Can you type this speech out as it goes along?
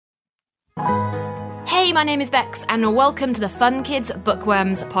Hey, my name is Bex, and welcome to the Fun Kids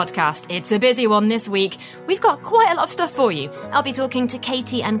Bookworms podcast. It's a busy one this week. We've got quite a lot of stuff for you. I'll be talking to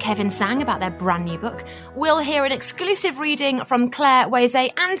Katie and Kevin Sang about their brand new book. We'll hear an exclusive reading from Claire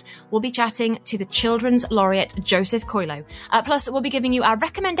Wayzay, and we'll be chatting to the Children's Laureate Joseph Coelho. Plus, we'll be giving you our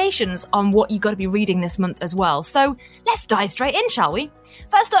recommendations on what you've got to be reading this month as well. So let's dive straight in, shall we?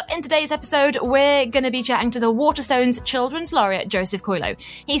 First up in today's episode, we're going to be chatting to the Waterstones Children's Laureate Joseph Coelho.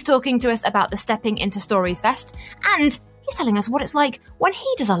 He's talking to us about the Stepping Into Stories Fest, and he's telling us what it's like when he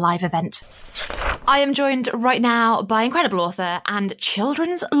does a live event. I am joined right now by incredible author and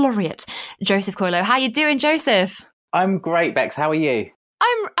Children's Laureate Joseph Coelho. How you doing, Joseph? I'm great, Bex. How are you?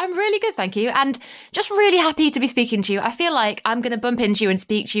 I'm really good, thank you, and just really happy to be speaking to you. I feel like I'm going to bump into you and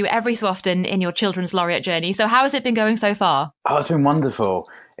speak to you every so often in your Children's Laureate journey. So how has it been going so far? Oh, it's been wonderful.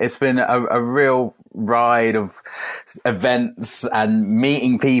 It's been a real ride of events and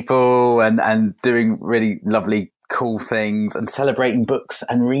meeting people and doing really lovely, cool things and celebrating books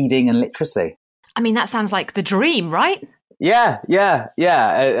and reading and literacy. I mean, that sounds like the dream, right? Yeah.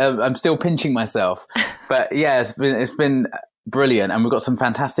 I'm still pinching myself. But yeah, it's been brilliant. And we've got some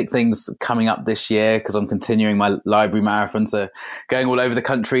fantastic things coming up this year because I'm continuing my library marathon. So going all over the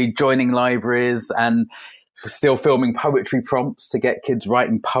country, joining libraries and still filming poetry prompts to get kids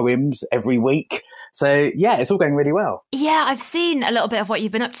writing poems every week. So yeah, it's all going really well. Yeah, I've seen a little bit of what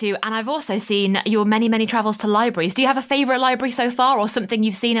you've been up to, and I've also seen your many, many travels to libraries. Do you have a favourite library so far, or something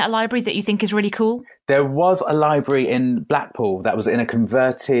you've seen at a library that you think is really cool? There was a library in Blackpool that was in a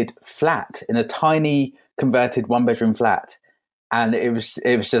converted flat, in a tiny converted one-bedroom flat. And it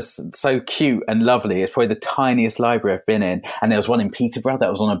was just so cute and lovely. It's probably the tiniest library I've been in. And there was one in Peterborough that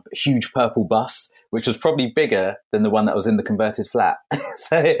was on a huge purple bus, which was probably bigger than the one that was in the converted flat.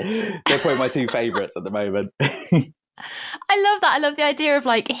 So they're probably my two favourites at the moment. I love that. I love the idea of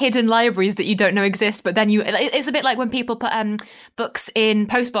like hidden libraries that you don't know exist, but then it's a bit like when people put books in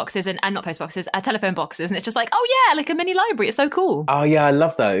post boxes and not post boxes, telephone boxes. And it's just like, oh yeah, like a mini library. It's so cool. Oh yeah, I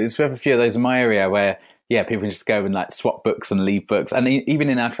love those. We have a few of those in my area where, yeah, people can just go and like swap books and leave books. And even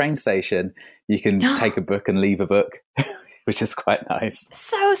in our train station, you can take a book and leave a book, which is quite nice.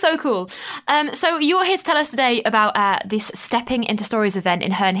 So cool. So you're here to tell us today about this Stepping Into Stories event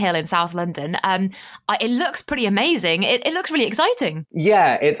in Herne Hill in South London. It looks pretty amazing. It looks really exciting.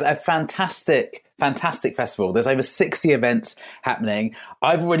 Yeah, it's a fantastic festival. There's over 60 events happening.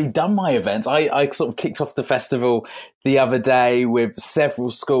 I've already done my events. I sort of kicked off the festival the other day with several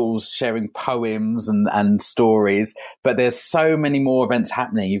schools sharing poems and stories, but there's so many more events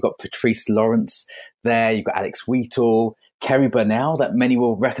happening. You've got Patrice Lawrence there, you've got Alex Wheatle, Kerry Burnell, that many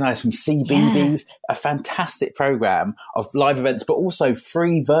will recognise from CBeebies, a fantastic programme of live events, but also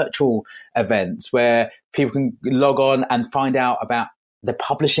free virtual events where people can log on and find out about the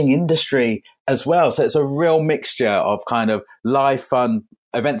publishing industry as well. So it's a real mixture of kind of live fun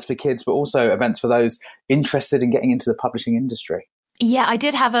events for kids, but also events for those interested in getting into the publishing industry. Yeah, I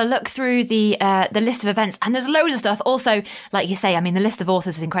did have a look through the list of events, and there's loads of stuff. Also, like you say, I mean, the list of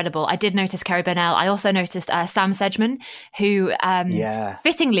authors is incredible. I did notice Kerry Burnell. I also noticed Sam Sedgman, who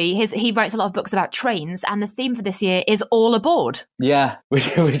fittingly, he writes a lot of books about trains, and the theme for this year is All Aboard. Yeah,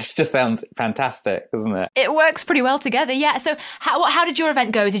 which just sounds fantastic, doesn't it? It works pretty well together, yeah. So how did your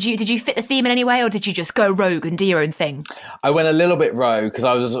event go? Did you fit the theme in any way, or did you just go rogue and do your own thing? I went a little bit rogue because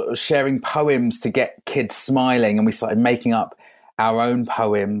I was sharing poems to get kids smiling, and we started making up our own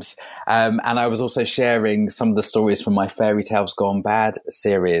poems. And I was also sharing some of the stories from my Fairy Tales Gone Bad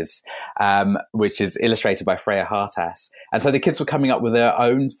series, which is illustrated by Freya Hartas. And so the kids were coming up with their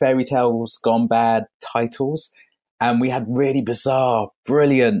own Fairy Tales Gone Bad titles. And we had really bizarre,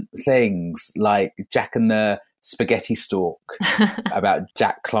 brilliant things like Jack and the Spaghetti Stalk, about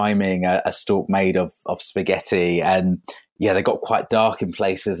Jack climbing a stalk made of spaghetti. And yeah, they got quite dark in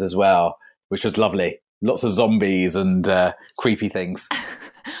places as well, which was lovely. Lots of zombies and creepy things.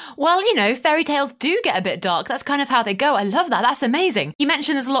 Well, you know, fairy tales do get a bit dark. That's kind of how they go. I love that. That's amazing. You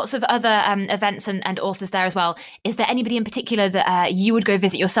mentioned there's lots of other events and authors there as well. Is there anybody in particular that you would go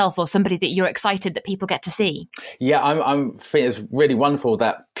visit yourself, or somebody that you're excited that people get to see? Yeah, I'm think it's really wonderful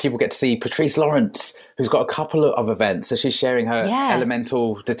that people get to see Patrice Lawrence, who's got a couple of events. So she's sharing her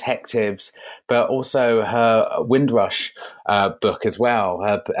Elemental Detectives, but also her Windrush book as well,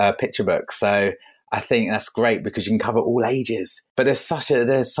 her picture book. So I think that's great because you can cover all ages. But there's such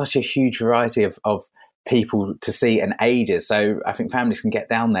a huge variety of people to see and ages. So I think families can get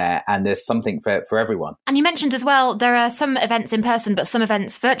down there and there's something for everyone. And you mentioned as well, there are some events in person, but some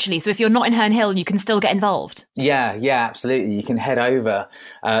events virtually. So if you're not in Herne Hill, you can still get involved. Yeah, absolutely. You can head over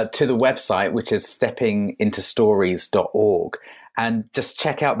to the website, which is steppingintostories.org. and just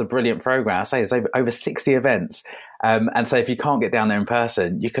check out the brilliant program. I say there's over 60 events. And so if you can't get down there in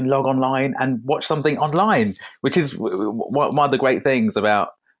person, you can log online and watch something online, which is one of the great things about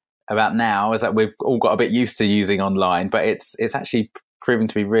now, is that we've all got a bit used to using online, but it's actually proving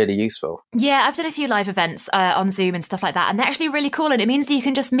to be really useful. Yeah, I've done a few live events on Zoom and stuff like that, and they're actually really cool, and it means that you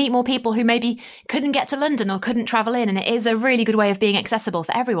can just meet more people who maybe couldn't get to London or couldn't travel in, and it is a really good way of being accessible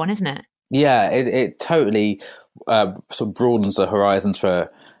for everyone, isn't it? Yeah, it totally sort of broadens the horizons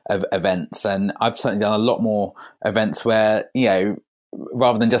for events, and I've certainly done a lot more events where,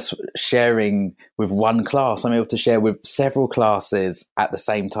 rather than just sharing with one class, I'm able to share with several classes at the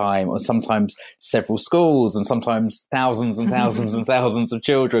same time, or sometimes several schools, and sometimes thousands and thousands and thousands of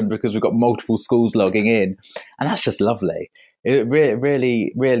children, because we've got multiple schools logging in, and that's just lovely. It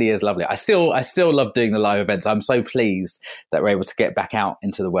really, really is lovely. I still love doing the live events. I'm so pleased that we're able to get back out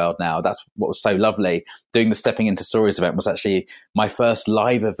into the world now. That's what was so lovely. Doing the Stepping Into Stories event was actually my first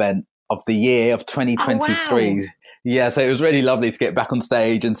live event of the year of 2023. Oh, wow. Yeah, so it was really lovely to get back on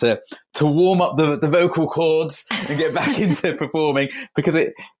stage and to warm up the vocal cords and get back into performing, because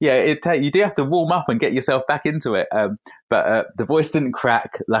you do have to warm up and get yourself back into it. But the voice didn't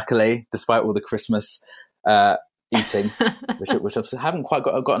crack, luckily, despite all the Christmas eating, which I haven't quite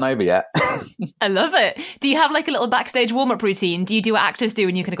gotten over yet. I love it. Do you have like a little backstage warm-up routine? Do you do what actors do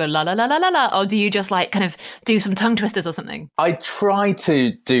and you kind of go la la la la la la, or do you just like kind of do some tongue twisters or something? I try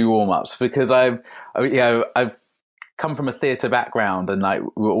to do warm-ups because I've come from a theatre background, and like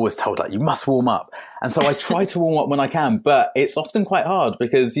we were always told like you must warm up, and so I try to warm up when I can, but it's often quite hard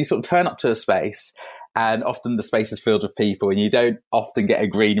because you sort of turn up to a space and often the space is filled with people and you don't often get a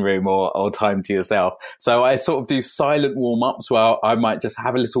green room or time to yourself. So I sort of do silent warm-ups where I might just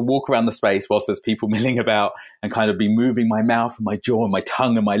have a little walk around the space whilst there's people milling about, and kind of be moving my mouth and my jaw and my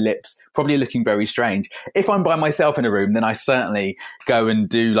tongue and my lips, probably looking very strange. If I'm by myself in a room, then I certainly go and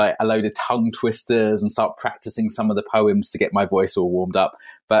do like a load of tongue twisters and start practicing some of the poems to get my voice all warmed up.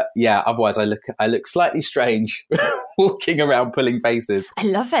 But yeah, otherwise I look slightly strange walking around pulling faces. I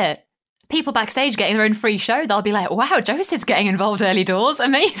love it. People backstage getting their own free show, they'll be like, wow, Joseph's getting involved early doors.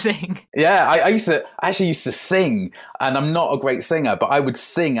 Amazing. Yeah, I actually used to sing, and I'm not a great singer, but I would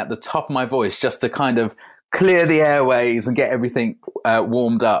sing at the top of my voice just to kind of clear the airways and get everything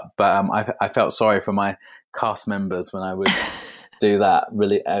warmed up. But I felt sorry for my cast members when I would do that,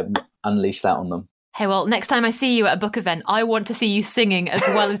 really unleash that on them. Hey, well, next time I see you at a book event, I want to see you singing as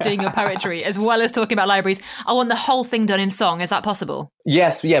well as doing your poetry, as well as talking about libraries. I want the whole thing done in song. Is that possible?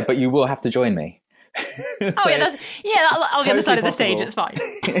 Yes, yeah, but you will have to join me. So, I'll get on the side of the stage. It's fine.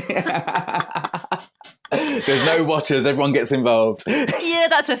 There's no watchers. Everyone gets involved. Yeah,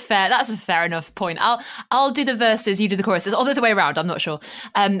 that's a fair enough point. I'll do the verses, you do the choruses, or the other way around. I'm not sure.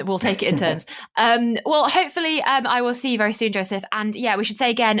 We'll take it in turns. Well, hopefully, I will see you very soon, Joseph. And yeah, we should say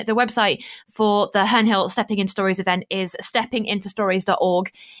again, the website for the Herne Hill Stepping Into Stories event is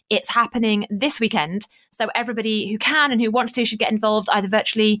steppingintostories.org. It's happening this weekend, so everybody who can and who wants to should get involved either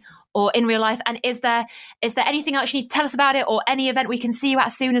virtually or in real life. And is there anything else you need to tell us about it, or any event we can see you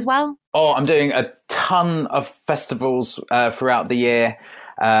at soon as well? Oh, I'm doing a ton of festivals throughout the year.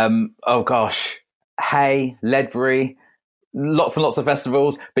 Hay, Ledbury, lots and lots of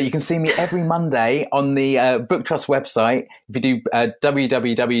festivals. But you can see me every Monday on the Book Trust website. If you do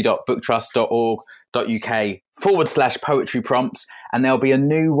www.booktrust.org.uk/poetry prompts, and there'll be a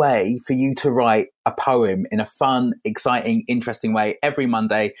new way for you to write a poem in a fun, exciting, interesting way every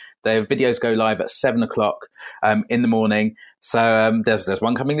Monday. The videos go live at 7:00 in the morning. So there's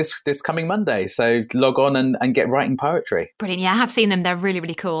one coming this coming Monday. So log on and get writing poetry. Brilliant. Yeah, I have seen them. They're really,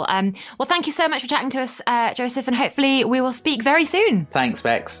 really cool. Well, thank you so much for chatting to us, Joseph, and hopefully we will speak very soon. Thanks,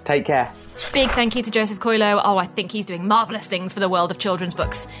 Bex. Take care. Big thank you to Joseph Coelho. Oh, I think he's doing marvellous things for the world of children's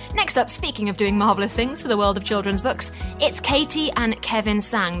books. Next up, speaking of doing marvellous things for the world of children's books, it's Katie and Kevin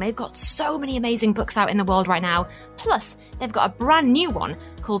Sang. They've got so many amazing books out in the world right now. Plus, they've got a brand new one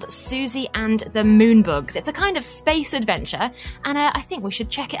called Susie and the Moonbugs. It's a kind of space adventure, and I think we should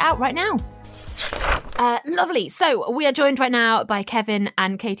check it out right now. Lovely. So we are joined right now by Kevin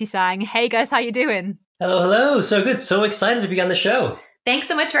and Katie Sang. Hey guys, how you doing? Hello. So good. So excited to be on the show. Thanks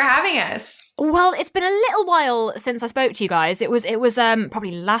so much for having us. Well, it's been a little while since I spoke to you guys. It was probably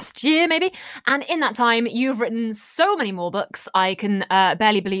last year, maybe. And in that time, you've written so many more books. I can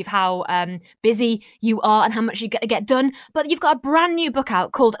barely believe how busy you are and how much you get done. But you've got a brand new book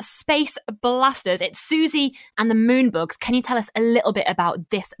out called Space Blasters. It's Susie and the Moonbugs. Can you tell us a little bit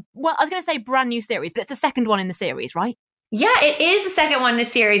about this? Well, I was going to say brand new series, but it's the second one in the series, right? Yeah, it is the second one in the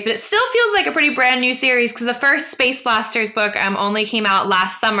series, but it still feels like a pretty brand new series because the first Space Blasters book only came out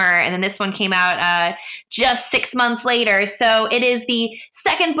last summer, and then this one came out just 6 months later. So it is the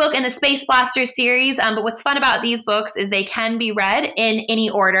second book in the Space Blasters series. But what's fun about these books is they can be read in any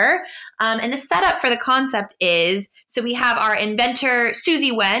order. And the setup for the concept is, so we have our inventor,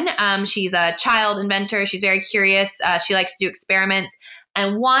 Susie Wen. She's a child inventor. She's very curious. She likes to do experiments.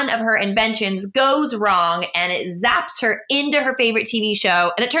 And one of her inventions goes wrong and it zaps her into her favorite TV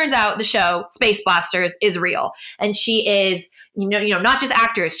show. And it turns out the show, Space Blasters, is real. And she is, not just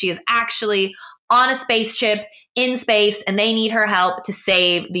actors. She is actually on a spaceship in space, and they need her help to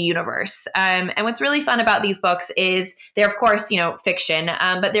save the universe. And what's really fun about these books is they're, of course, fiction,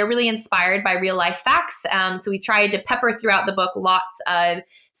 but they're really inspired by real life facts. So we tried to pepper throughout the book lots of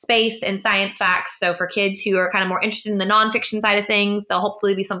space and science facts. So for kids who are kind of more interested in the nonfiction side of things, there'll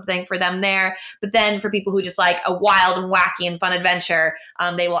hopefully be something for them there. But then for people who just like a wild and wacky and fun adventure,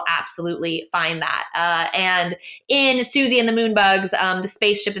 they will absolutely find that. And in Susie and the Moonbugs, the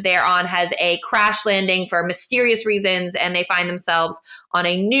spaceship that they are on has a crash landing for mysterious reasons, and they find themselves on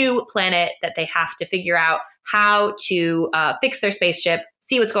a new planet that they have to figure out how to fix their spaceship,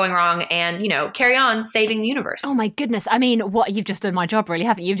 see what's going wrong, and, carry on saving the universe. Oh my goodness. I mean, you've just done my job, really,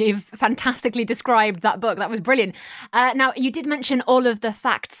 haven't you? You've fantastically described that book. That was brilliant. Now, you did mention all of the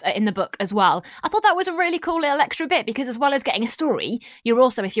facts in the book as well. I thought that was a really cool little extra bit because as well as getting a story, you're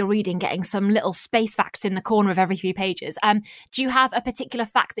also, if you're reading, getting some little space facts in the corner of every few pages. Do you have a particular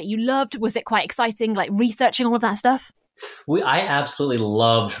fact that you loved? Was it quite exciting, like researching all of that stuff? I absolutely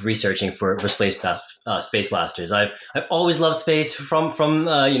loved researching for Space Blasters. I've always loved space from when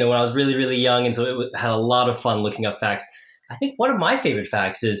I was really, really young, and so had a lot of fun looking up facts. I think one of my favorite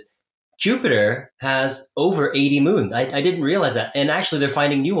facts is Jupiter has over 80 moons. I didn't realize that. And actually, they're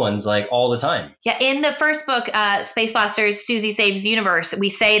finding new ones like all the time. Yeah, in the first book, Space Blasters, Susie Saves the Universe,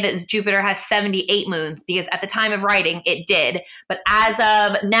 we say that Jupiter has 78 moons because at the time of writing, it did. But as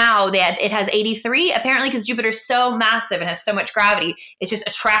of now, it has 83, apparently because Jupiter's so massive and has so much gravity, it's just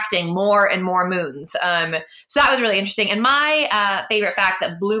attracting more and more moons. So that was really interesting. And my favorite fact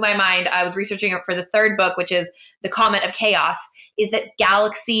that blew my mind, I was researching it for the third book, which is The Comet of Chaos, is that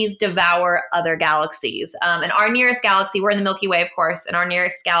galaxies devour other galaxies. And our nearest galaxy, we're in the Milky Way, of course, and our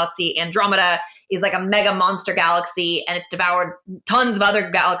nearest galaxy, Andromeda, is like a mega monster galaxy, and it's devoured tons of other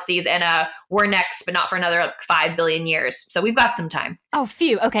galaxies, and we're next, but not for another 5 billion years. So we've got some time. Oh,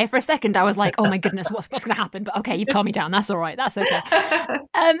 phew. Okay, for a second I was like, oh my goodness, what's going to happen? But okay, you've calmed me down. That's all right. That's okay.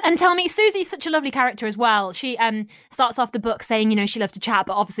 And tell me, Susie's such a lovely character as well. She starts off the book saying, she loves to chat,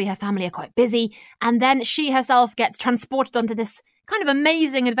 but obviously her family are quite busy. And then she herself gets transported onto this kind of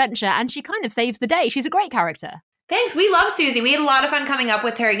amazing adventure, and she kind of saves the day. She's a great character. Thanks. We love Susie. We had a lot of fun coming up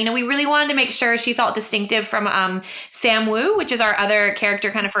with her. We really wanted to make sure she felt distinctive from Sam Wu, which is our other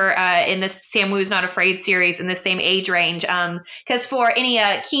character kind of for in the Sam Wu's Not Afraid series in the same age range. Because for any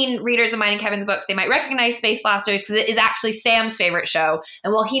keen readers of mine and Kevin's books, they might recognize Space Blasters because it is actually Sam's favorite show.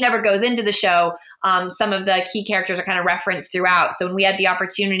 And while he never goes into the show, some of the key characters are kind of referenced throughout. So when we had the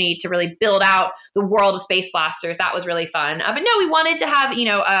opportunity to really build out the world of Space Blasters, that was really fun. But no, we wanted to have,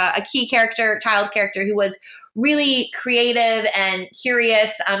 a key character, child character who was really creative and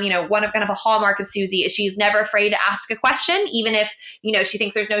curious. One of kind of a hallmark of Susie is she's never afraid to ask a question, even if, she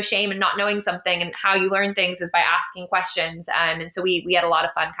thinks there's no shame in not knowing something, and how you learn things is by asking questions. And so we had a lot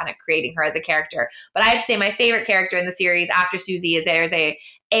of fun kind of creating her as a character. But I have to say my favorite character in the series after Susie is there's a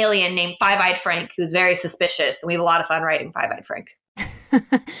alien named Five-Eyed Frank who's very suspicious. And we have a lot of fun writing Five-Eyed Frank.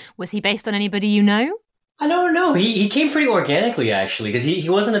 Was he based on anybody you know? I don't know. He came pretty organically, actually, because he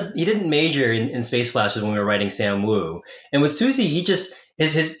didn't major in Space Blasters when we were writing Sam Wu. And with Susie, he just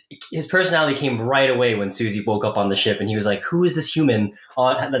his personality came right away when Susie woke up on the ship, and he was like, "Who is this human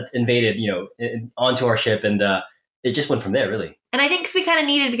that's invaded, onto our ship?" And it just went from there, really. And I think we kind of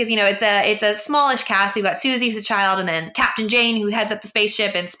needed, because, it's a smallish cast. We've got Susie, who's a child, and then Captain Jane, who heads up the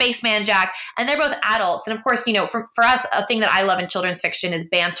spaceship, and Spaceman Jack, and they're both adults. And of course, for us, a thing that I love in children's fiction is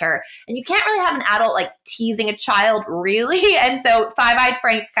banter. And you can't really have an adult like teasing a child, really. And so Five-Eyed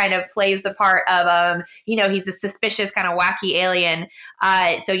Frank kind of plays the part of, he's a suspicious kind of wacky alien.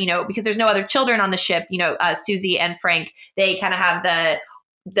 So, because there's no other children on the ship, Susie and Frank, they kind of have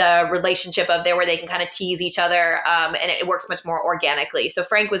the relationship of there where they can kind of tease each other, and it works much more organically. So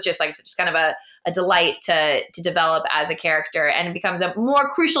Frank was just kind of a delight to develop as a character, and it becomes a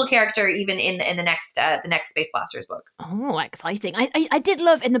more crucial character even in the next Space Blasters book. Oh, exciting. I did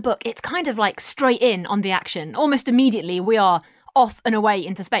love in the book, it's kind of like straight in on the action. Almost immediately we are off and away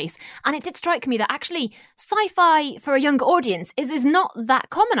into space. And it did strike me that actually sci-fi for a younger audience is not that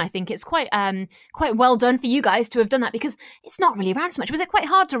common. I think it's quite well done for you guys to have done that, because it's not really around so much. Was it quite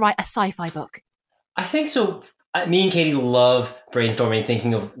hard to write a sci-fi book? I think so. Me and Katie love brainstorming,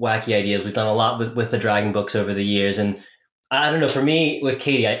 thinking of wacky ideas. We've done a lot with the Dragon books over the years, and I don't know, for me, with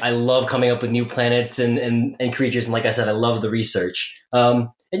Katie, I love coming up with new planets and creatures, and like I said, I love the research.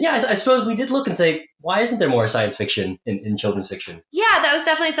 And yeah, I suppose we did look and say, why isn't there more science fiction in children's fiction? Yeah, that was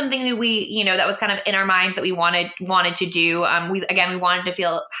definitely something that we, that was kind of in our minds that we wanted to do. We wanted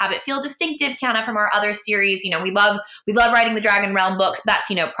to have it feel distinctive, kind of from our other series. We love writing the Dragon Realm books.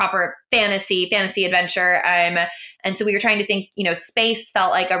 That's proper fantasy adventure. And so we were trying to think, space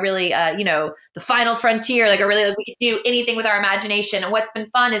felt like a really, the final frontier, like we could do anything with our imagination. And what's been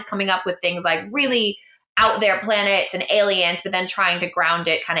fun is coming up with things like really out there planets and aliens, but then trying to ground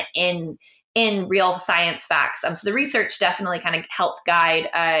it kind of in real science facts. So the research definitely kind of helped guide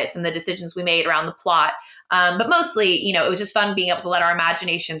some of the decisions we made around the plot. But mostly, it was just fun being able to let our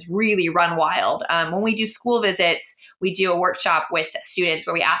imaginations really run wild. When we do school visits, we do a workshop with students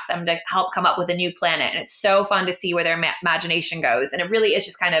where we ask them to help come up with a new planet. And it's so fun to see where their imagination goes. And it really is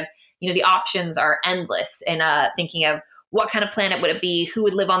just kind of, the options are endless in thinking of what kind of planet would it be, who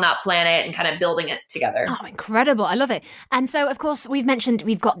would live on that planet, and kind of building it together. Oh, incredible. I love it. And so, of course, we've mentioned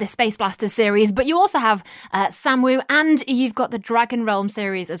we've got the Space Blasters series, but you also have Samwoo, and you've got the Dragon Realm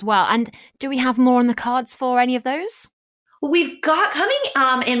series as well. And do we have more on the cards for any of those? We've got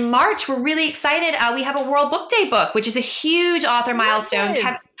coming in March. We're really excited. We have a World Book Day book, which is a huge author milestone.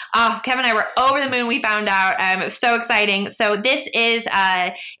 Kevin and I were over the moon. We found out. It was so exciting. So this is,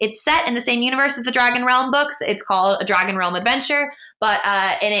 it's set in the same universe as the Dragon Realm books. It's called A Dragon Realm Adventure,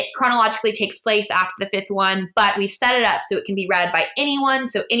 and it chronologically takes place after the fifth one. But we set it up so it can be read by anyone.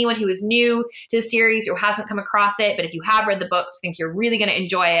 So anyone who is new to the series or hasn't come across it, but if you have read the books, I think you're really going to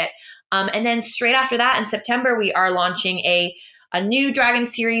enjoy it. And then straight after that, in September, we are launching a new Dragon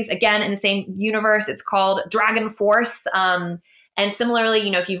series, again, in the same universe. It's called Dragon Force. And similarly,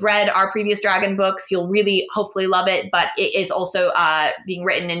 if you've read our previous Dragon books, you'll really hopefully love it. But it is also being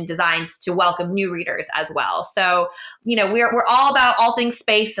written and designed to welcome new readers as well. So, we're all about all things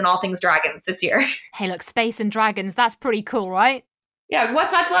space and all things dragons this year. Hey, look, space and dragons, that's pretty cool, right? Yeah,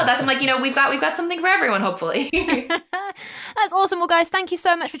 what's not to love? That's I'm like, we've got something for everyone, hopefully. That's awesome. Well, guys, thank you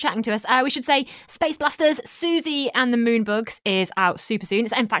so much for chatting to us. We should say Space Blasters, Susie and the Moonbugs is out super soon.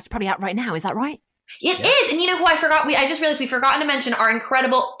 It's in fact probably out right now. Is that right? It is. And you know who I forgot? I just realized we've forgotten to mention our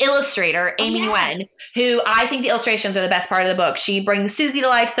incredible illustrator, Amy Nguyen, who I think the illustrations are the best part of the book. She brings Susie to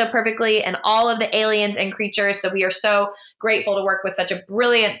life so perfectly and all of the aliens and creatures. So we are so grateful to work with such a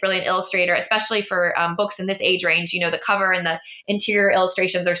brilliant illustrator, especially for books in this age range. The cover and the interior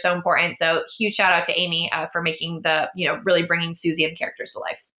illustrations are so important. So huge shout out to Amy for making really bringing Susie and characters to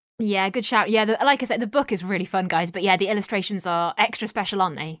life. Yeah, good shout. Yeah, like I said, the book is really fun, guys. But yeah, the illustrations are extra special,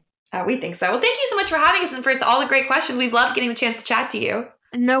 aren't they? We think so. Well, thank you so much for having us and for all the great questions. We've loved getting the chance to chat to you.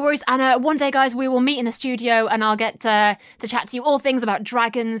 No worries. And one day, guys, we will meet in the studio and I'll get to chat to you all things about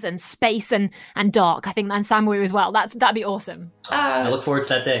dragons and space and dark, I think, and Samwoo as well. That'd be awesome. I look forward to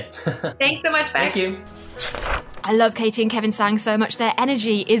that day. Thanks so much, Beck. Thank you. I love Katie and Kevin Sang so much. Their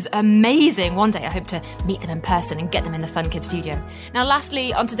energy is amazing. One day I hope to meet them in person and get them in the Fun Kids studio. Now,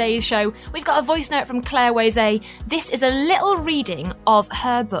 lastly, on today's show, we've got a voice note from Claire Wayzay. This is a little reading of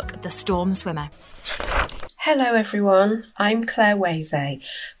her book, The Storm Swimmer. Hello everyone, I'm Claire Wayzay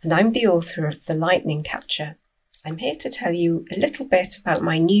and I'm the author of The Lightning Catcher. I'm here to tell you a little bit about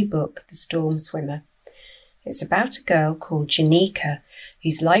my new book, The Storm Swimmer. It's about a girl called Janika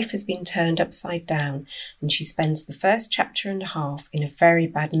whose life has been turned upside down and she spends the first chapter and a half in a very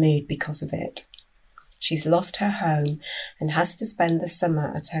bad mood because of it. She's lost her home and has to spend the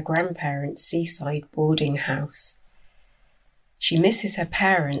summer at her grandparents' seaside boarding house. She misses her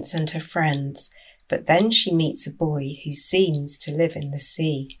parents and her friends, but then she meets a boy who seems to live in the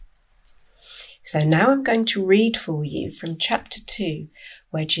sea. So now I'm going to read for you from chapter 2,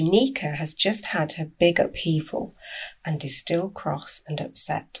 where Janika has just had her big upheaval and is still cross and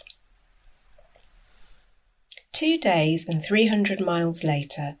upset. 2 days and 300 miles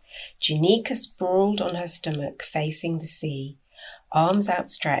later, Janika sprawled on her stomach facing the sea, arms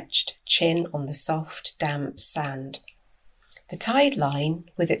outstretched, chin on the soft, damp sand. The tide line,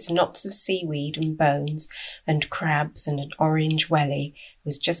 with its knots of seaweed and bones and crabs and an orange welly,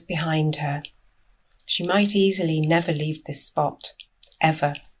 was just behind her. She might easily never leave this spot,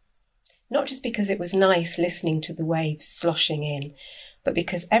 ever. Not just because it was nice listening to the waves sloshing in, but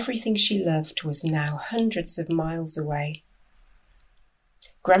because everything she loved was now hundreds of miles away.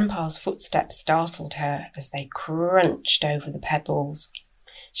 Grandpa's footsteps startled her as they crunched over the pebbles.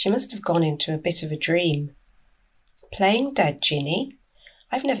 She must have gone into a bit of a dream. "Playing dead, Ginny?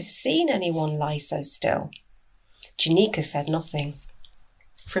 I've never seen anyone lie so still." Janika said nothing.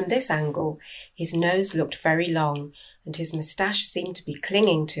 From this angle, his nose looked very long, and his moustache seemed to be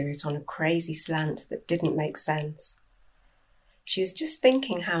clinging to it on a crazy slant that didn't make sense. She was just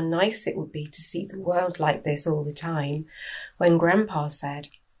thinking how nice it would be to see the world like this all the time, when Grandpa said,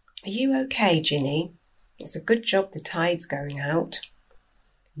 "Are you okay, Ginny? It's a good job the tide's going out."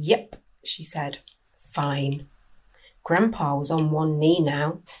 "Yep," she said. "Fine." Grandpa was on one knee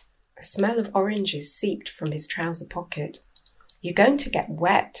now. A smell of oranges seeped from his trouser pocket. "You're going to get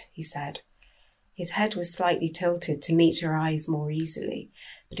wet," he said. His head was slightly tilted to meet her eyes more easily,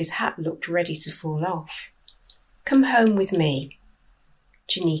 but his hat looked ready to fall off. "Come home with me."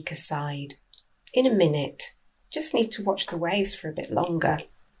 Janika sighed. "In a minute. Just need to watch the waves for a bit longer."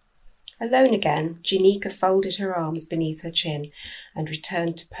 Alone again, Janika folded her arms beneath her chin and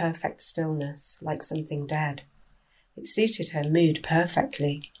returned to perfect stillness, like something dead. It suited her mood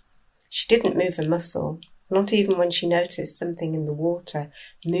perfectly. She didn't move a muscle, not even when she noticed something in the water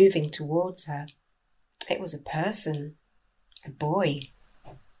moving towards her. It was a person, a boy.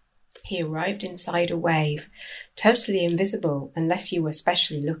 He arrived inside a wave, totally invisible unless you were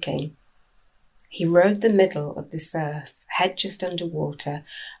specially looking. He rode the middle of the surf, head just under water,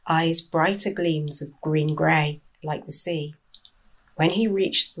 eyes brighter gleams of green-grey, like the sea. When he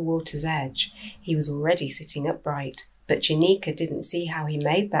reached the water's edge, he was already sitting upright, but Janika didn't see how he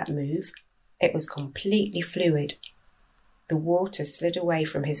made that move. It was completely fluid. The water slid away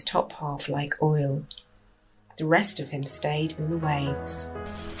from his top half like oil. The rest of him stayed in the waves.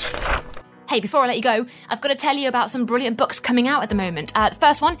 Hey, before I let you go, I've got to tell you about some brilliant books coming out at the moment. The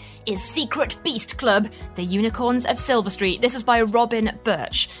first one is Secret Beast Club, The Unicorns of Silver Street. This is by Robin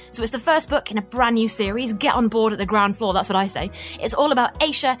Birch. So it's the first book in a brand new series. Get on board at the ground floor, that's what I say. It's all about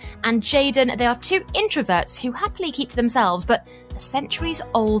Aisha and Jaden. They are two introverts who happily keep to themselves, but a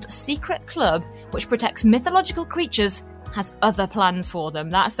centuries-old secret club which protects mythological creatures has other plans for them.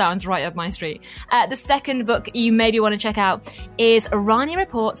 That sounds right up my street. The second book you maybe want to check out is Rani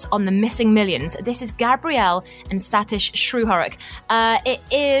Reports on the Missing Millions. This is Gabrielle and Satish Shruharak. It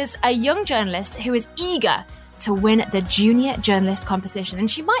is a young journalist who is eager to win the junior journalist competition,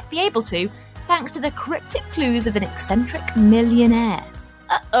 and she might be able to thanks to the cryptic clues of an eccentric millionaire.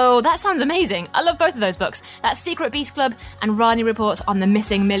 Uh-oh, that sounds amazing. I love both of those books. That's Secret Beast Club and Rani Reports on the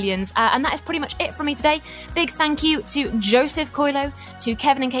Missing Millions. And that is pretty much it from me today. Big thank you to Joseph Coilo, to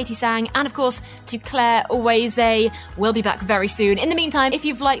Kevin and Katie Sang, and of course to Claire Oweze. We'll be back very soon. In the meantime, if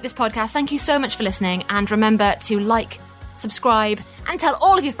you've liked this podcast, thank you so much for listening. And remember to like, subscribe, and tell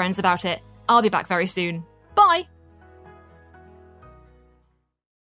all of your friends about it. I'll be back very soon. Bye!